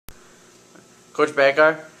Coach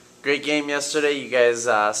Bachar, great game yesterday. You guys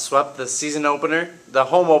swept the season opener, the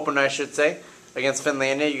home opener, I should say, against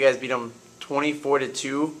Finlandia. You guys beat them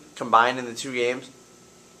 24-2 combined in the two games.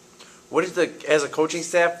 What is as a coaching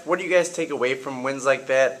staff, what do you guys take away from wins like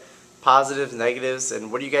that? Positives, negatives,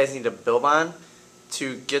 and what do you guys need to build on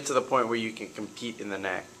to get to the point where you can compete in the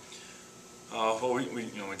NAC? Well, we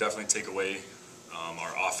definitely take away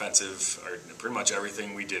our offensive, pretty much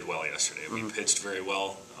everything we did well yesterday. We pitched very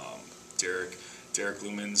well. Derek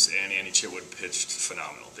Lumens and Andy Chitwood pitched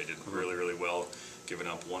phenomenal. They did really well, giving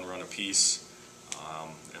up one run apiece.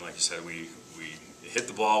 And like you said, we hit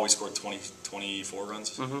the ball. We scored 24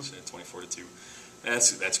 runs, 24-2. And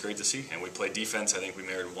that's great to see. And we played defense. I think we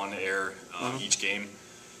merited one error each game,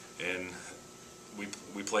 and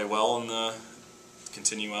we play well and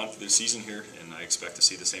continue on for the season here. And I expect to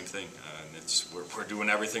see the same thing. And we're doing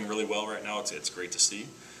everything really well right now. It's great to see.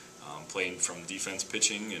 Playing from defense,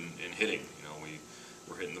 pitching, and hitting.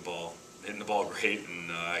 We're hitting the ball great,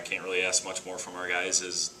 and I can't really ask much more from our guys.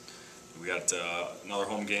 As we got another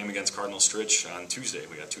home game against Cardinal Stritch on Tuesday.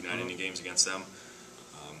 We got two 9-inning games against them.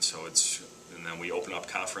 And then we open up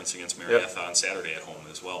conference against Marietta on Saturday at home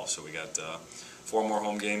as well. So we got 4 more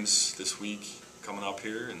home games this week coming up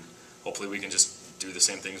here, and hopefully we can just do the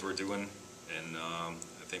same things we're doing, and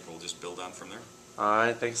I think we'll just build on from there. All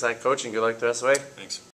right, thanks for that, Coach, and good luck the rest of the way. Thanks.